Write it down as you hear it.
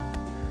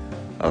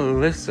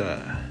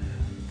Alyssa.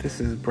 This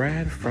is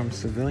Brad from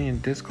Civilian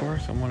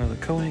Discourse. I'm one of the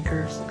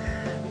co-anchors.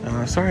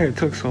 Sorry it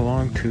took so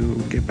long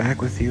to get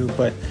back with you,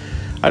 but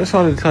I just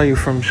wanted to tell you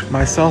from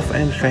myself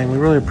and Shane, we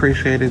really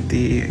appreciated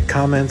the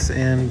comments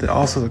and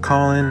also the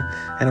call-in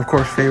and, of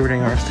course,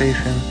 favoriting our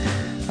station.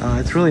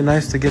 It's really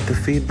nice to get the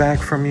feedback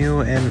from you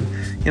and,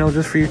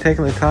 just for you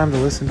taking the time to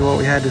listen to what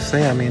we had to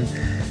say. I mean,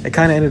 it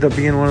kind of ended up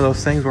being one of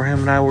those things where him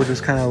and I were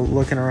just kind of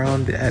looking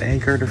around at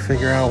Anchor to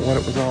figure out what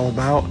it was all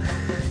about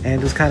and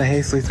just kind of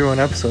hastily threw an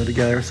episode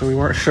together. So we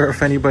weren't sure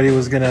if anybody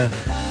was going to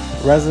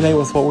resonate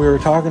with what we were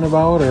talking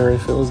about or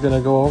if it was going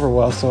to go over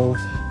well. So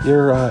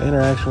your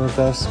interaction with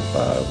us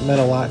meant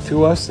a lot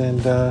to us.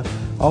 And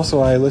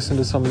also I listened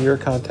to some of your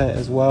content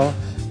as well.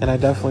 And I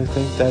definitely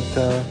think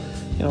that,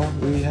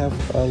 we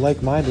have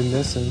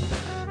like-mindedness.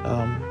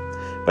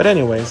 But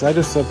anyways, I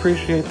just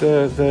appreciate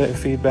the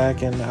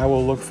feedback, and I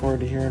will look forward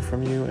to hearing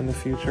from you in the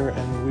future,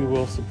 and we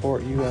will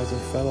support you as a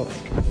fellow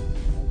anchor.